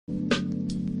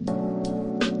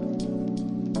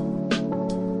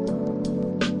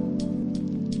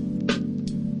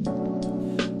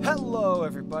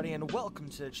everybody, and welcome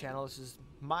to the channel. This is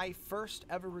my first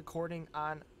ever recording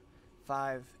on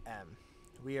 5M.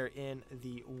 We are in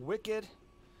the Wicked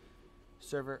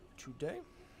server today.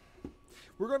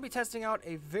 We're going to be testing out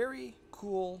a very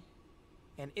cool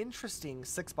and interesting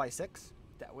 6x6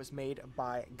 that was made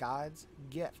by God's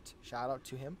Gift. Shout out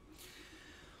to him.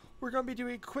 We're going to be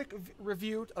doing a quick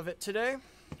review of it today.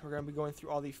 We're going to be going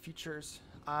through all the features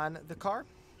on the car,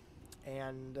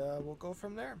 and we'll go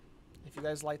from there. If you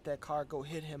guys like that car, go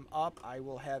hit him up. I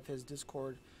will have his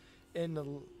Discord in the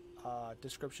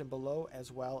description below,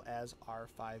 as well as our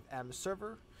 5M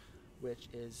server, which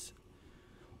is,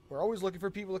 we're always looking for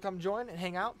people to come join and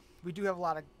hang out. We do have a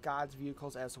lot of God's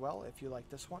vehicles as well, if you like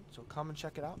this one, so come and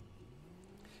check it out.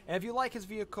 And if you like his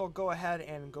vehicle, go ahead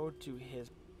and go to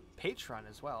his Patreon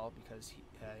as well, because he,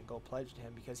 go pledge to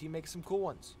him, because he makes some cool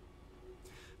ones.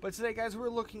 But today, guys,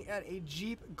 we're looking at a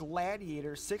Jeep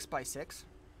Gladiator 6x6.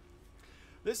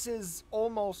 This is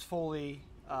almost fully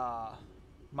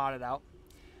modded out.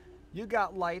 You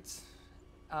got lights,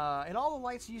 and all the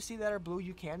lights you see that are blue,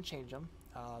 you can change them.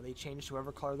 They change to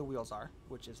whatever color the wheels are,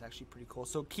 which is actually pretty cool.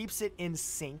 So it keeps it in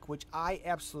sync, which I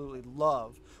absolutely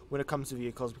love when it comes to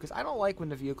vehicles, because I don't like when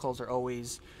the vehicles are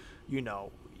always, you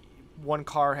know, one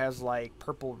car has like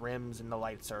purple rims and the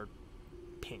lights are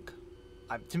pink.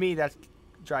 To me, that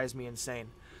drives me insane.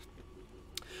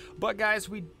 But guys,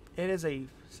 it is a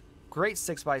great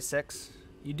 6x6.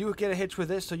 You do get a hitch with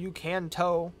this, so you can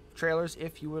tow trailers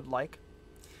if you would like.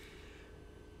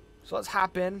 So let's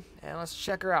hop in and let's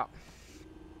check her out.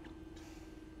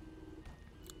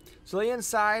 So the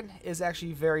inside is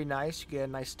actually very nice. You get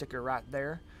a nice sticker right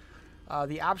there.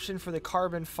 The option for the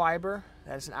carbon fiber,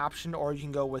 that is an option, or you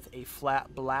can go with a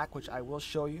flat black, which I will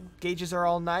show you. Gauges are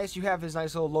all nice. You have his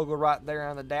nice little logo right there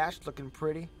on the dash, looking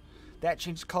pretty. That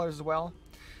changes colors as well.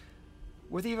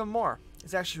 With even more,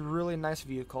 it's actually a really nice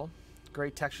vehicle.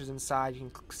 Great textures inside.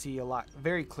 You can see a lot,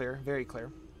 very clear, very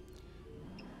clear.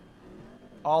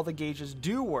 All the gauges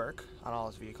do work on all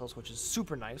his vehicles, which is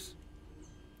super nice.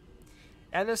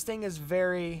 And this thing is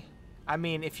very, I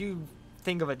mean, if you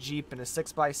think of a Jeep and a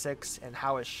 6x6 and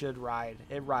how it should ride,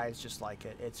 it rides just like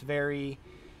it. It's very,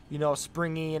 you know,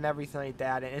 springy and everything like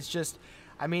that. And it's just,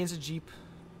 I mean, it's a Jeep,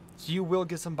 so you will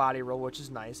get some body roll, which is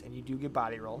nice, and you do get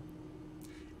body roll.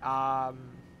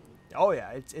 Oh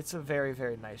yeah, it's a very,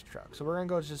 very nice truck. So we're gonna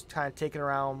go just kind of take it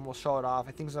around. We'll show it off.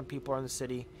 I think some people are in the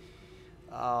city,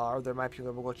 or there might be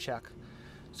people. We'll go check.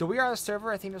 So we are on the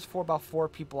server. I think there's about four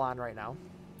people on right now.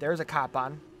 There's a cop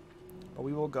on, but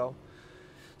we will go.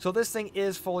 So this thing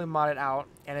is fully modded out,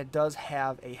 and it does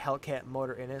have a Hellcat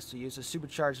motor in it. So you use a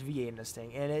supercharged V8 in this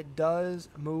thing, and it does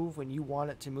move when you want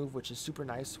it to move, which is super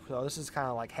nice. So this is kind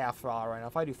of like half throttle right now.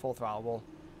 If I do full throttle, well,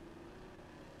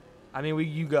 I mean,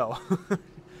 you go.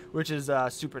 Which is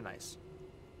super nice.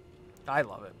 I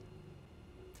love it.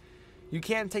 You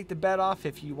can take the bed off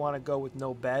if you want to go with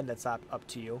no bed. That's up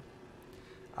to you.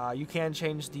 You can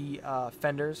change the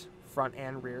fenders, front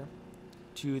and rear,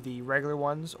 to the regular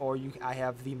ones, or I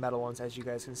have the metal ones, as you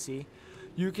guys can see.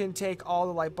 You can take all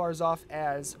the light bars off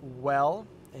as well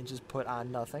and just put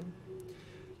on nothing.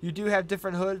 You do have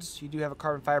different hoods. You do have a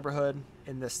carbon fiber hood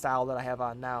in the style that I have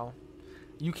on now.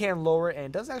 You can lower it, and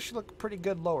it does actually look pretty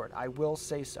good lowered. I will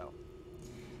say so.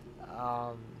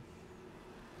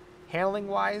 Handling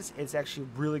wise, it's actually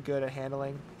really good at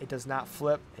handling. It does not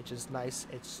flip. It's just nice.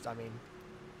 It's, I mean,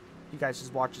 you guys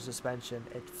just watch the suspension.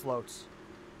 It floats.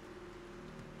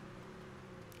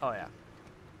 Oh yeah.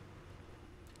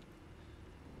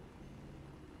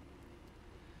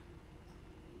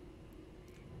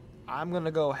 I'm gonna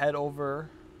go head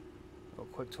over real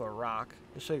quick to a rock.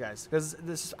 I'll show you guys, because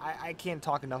this I can't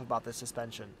talk enough about the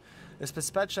suspension. The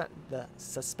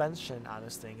suspension on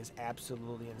this thing is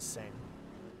absolutely insane.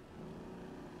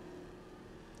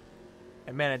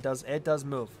 And man, it does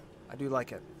move. I do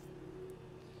like it.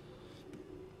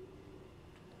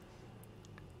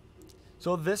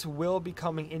 So this will be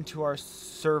coming into our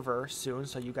server soon,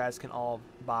 so you guys can all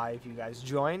buy if you guys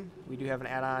join. We do have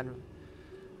an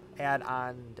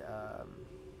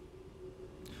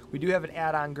we do have an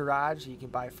add-on garage you can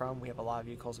buy from. We have a lot of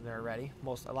vehicles in there already.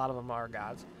 A lot of them are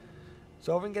God's.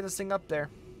 So we can get this thing up there.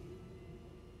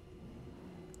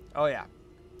 Oh yeah.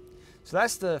 So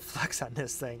that's the flex on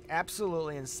this thing.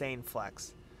 Absolutely insane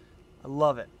flex. I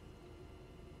love it.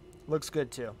 Looks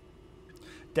good too.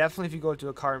 Definitely if you go to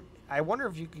a car, I wonder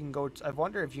if you can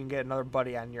get another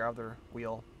buddy on your other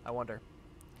wheel. I wonder.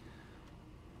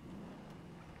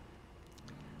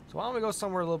 So why don't we go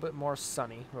somewhere a little bit more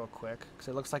sunny real quick, because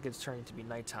it looks like it's turning to be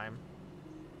nighttime.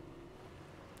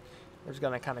 We're just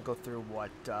going to kind of go through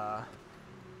what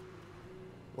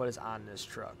is on this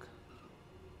truck.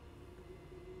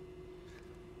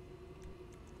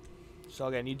 So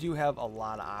again, you do have a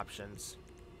lot of options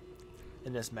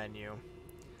in this menu.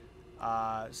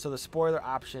 So the spoiler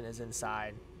option is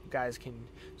inside. You guys can,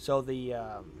 so the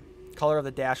color of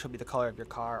the dash will be the color of your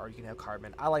car, or you can have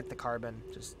carbon. I like the carbon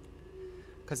just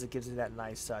because it gives you that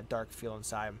nice dark feel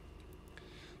inside.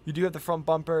 You do have the front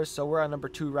bumpers, so we're on number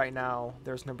 2 right now.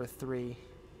 There's number 3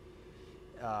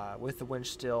 with the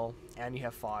winch still, and you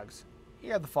have fogs.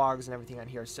 You have the fogs and everything on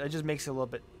here, so it just makes it a little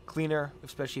bit cleaner,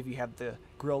 especially if you have the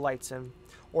grill lights in,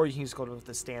 or you can just go with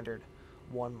the standard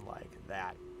one like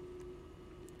that.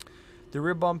 The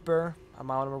rear bumper,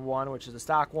 I'm on number 1, which is the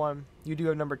stock one. You do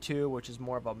have number 2, which is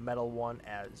more of a metal one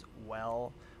as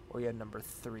well, or you have number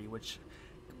 3, which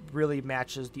really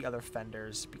matches the other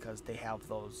fenders because they have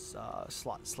those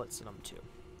slits in them too.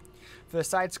 For the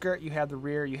side skirt, you have the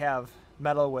rear, you have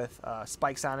metal with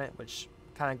spikes on it, which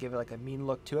kind of give it like a mean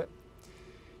look to it.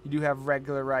 You do have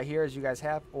regular right here, as you guys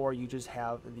have, or you just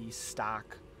have the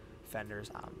stock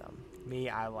fenders on them. Me,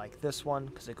 I like this one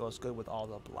because it goes good with all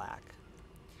the black.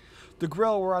 The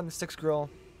grill, we're on the 6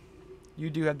 grill. You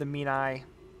do have the mean eye.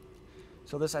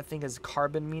 So this, I think, is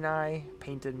carbon mean eye,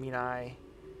 painted mean eye,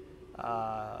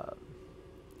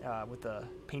 with the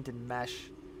painted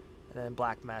mesh, and then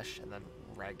black mesh, and then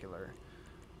regular.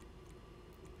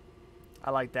 I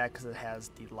like that because it has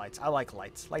the lights. I like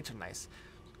lights. Lights are nice.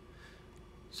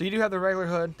 So you do have the regular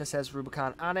hood that says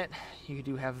Rubicon on it. You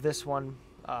do have this one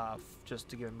just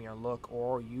to give a mirror look,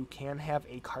 or you can have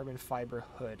a carbon fiber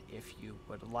hood if you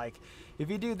would like. If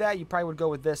you do that, you probably would go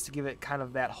with this to give it kind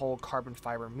of that whole carbon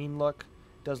fiber mean look.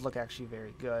 It does look actually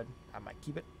very good. I might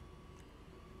keep it.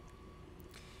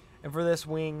 And for this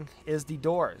wing is the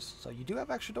doors. So you do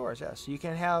have extra doors, yes. So you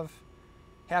can have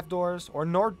half doors or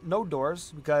no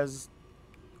doors because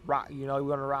you want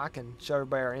to rock and show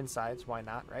everybody our insides. Why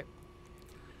not, right?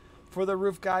 For the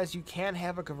roof, guys, you can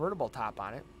have a convertible top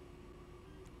on it,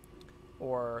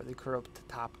 or the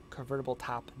convertible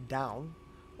top down,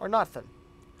 or nothing.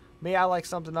 Me, I like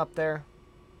something up there,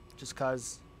 just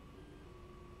cause,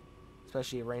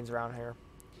 especially it rains around here.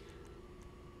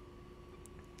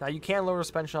 Now you can lower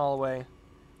suspension all the way. It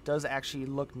does actually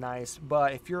look nice,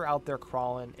 but if you're out there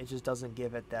crawling, it just doesn't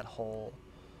give it that whole,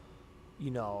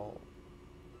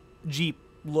 Jeep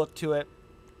look to it.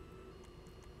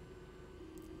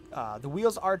 The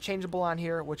wheels are changeable on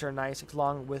here, which are nice,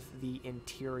 along with the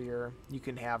interior. You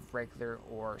can have regular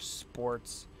or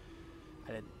sports.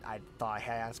 I thought I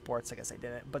had sports. I guess I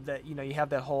didn't. But you have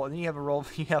that whole, and then you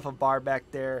have you have a bar back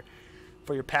there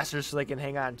for your passengers so they can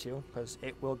hang on to, because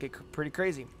it will get pretty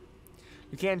crazy.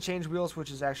 You can change wheels, which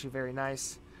is actually very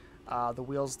nice. The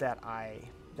wheels that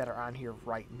are on here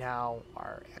right now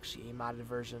are actually a modded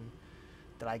version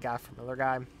that I got from another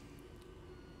guy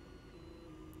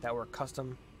that were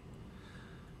custom.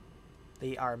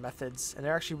 They are methods, and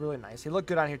they're actually really nice. They look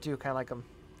good on here too, kind of like them.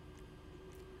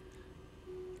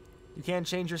 You can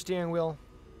change your steering wheel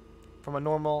from a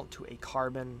normal to a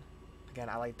carbon. Again,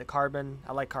 I like the carbon.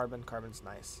 I like carbon. Carbon's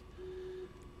nice.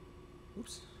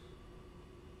 Oops.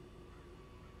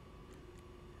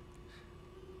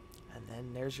 And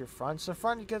then there's your front. So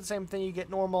front, you get the same thing. You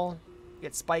get normal. You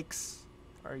get spikes.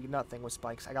 Or you get nothing with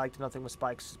spikes. I like nothing with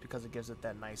spikes just because it gives it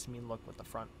that nice mean look with the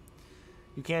front.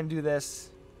 You can do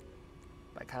this.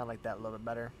 I kind of like that a little bit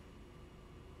better.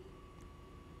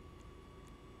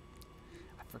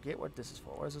 I forget what this is for.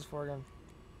 What is this for again?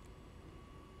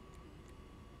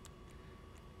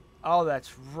 Oh,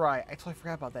 that's right. I totally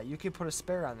forgot about that. You can put a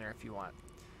spare on there if you want.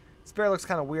 Spare looks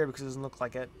kind of weird because it doesn't look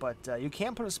like it, but you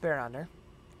can put a spare on there.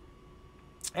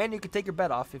 And you can take your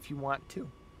bed off if you want to.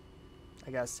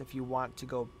 I guess if you want to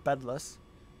go bedless,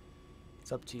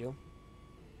 it's up to you.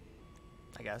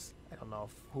 I guess. I don't know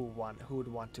if who would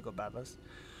want to go bedless.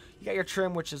 You got your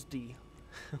trim, which is the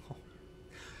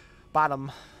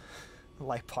bottom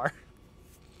light bar.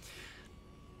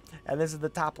 And this is the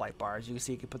top light bar. As you can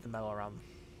see, you can put the metal around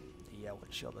the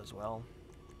windshield as well.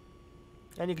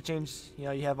 And you can change, you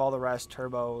have all the rest,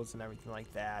 turbos and everything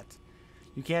like that.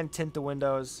 You can tint the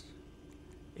windows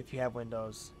if you have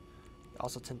windows.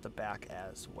 Also tint the back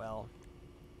as well.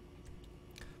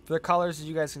 For the colors, as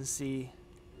you guys can see,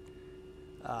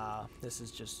 this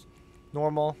is just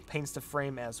normal. Paints the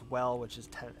frame as well, which is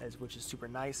super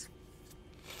nice.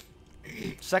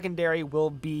 Secondary will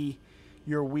be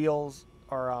your wheels,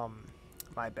 or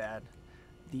my bad,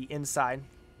 the inside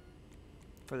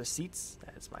for the seats.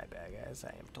 That's my bad, guys. I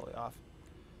am totally off.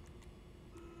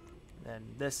 And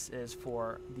this is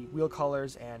for the wheel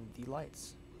colors and the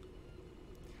lights.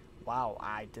 Wow,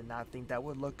 I did not think that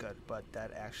would look good, but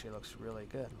that actually looks really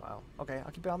good. Wow. Okay,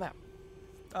 I'll keep it on that.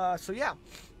 So yeah,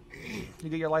 you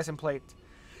get your license plate.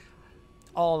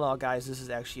 all in all, guys, this is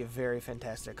actually a very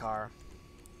fantastic car.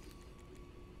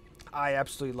 I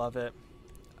absolutely love it.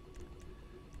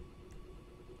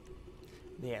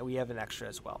 Yeah, we have an extra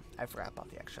as well. I forgot about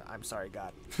the extra. I'm sorry,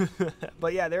 God.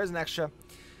 But yeah, there's an extra.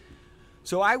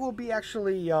 So I will be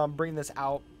actually bringing this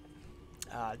out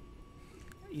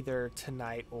either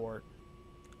tonight or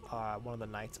one of the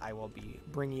nights. I will be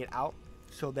bringing it out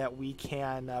so that we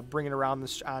can bring it around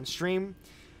on stream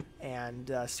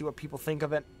and see what people think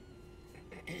of it.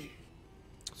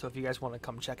 So if you guys want to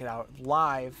come check it out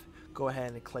live, go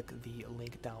ahead and click the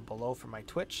link down below for my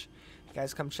Twitch. You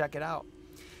guys come check it out.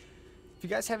 If you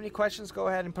guys have any questions, go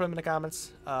ahead and put them in the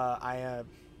comments. I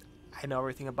know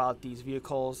everything about these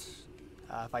vehicles.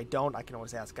 If I don't, I can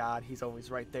always ask God. He's always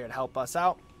right there to help us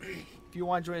out. If you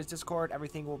want to join his Discord,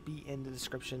 everything will be in the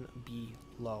description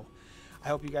below. I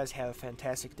hope you guys have a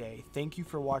fantastic day. Thank you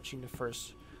for watching the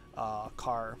first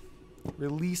car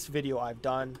release video I've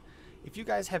done. If you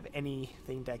guys have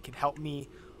anything that can help me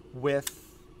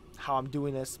with how I'm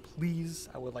doing this, please,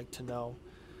 I would like to know.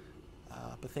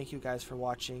 But thank you guys for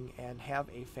watching, and have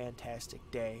a fantastic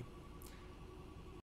day.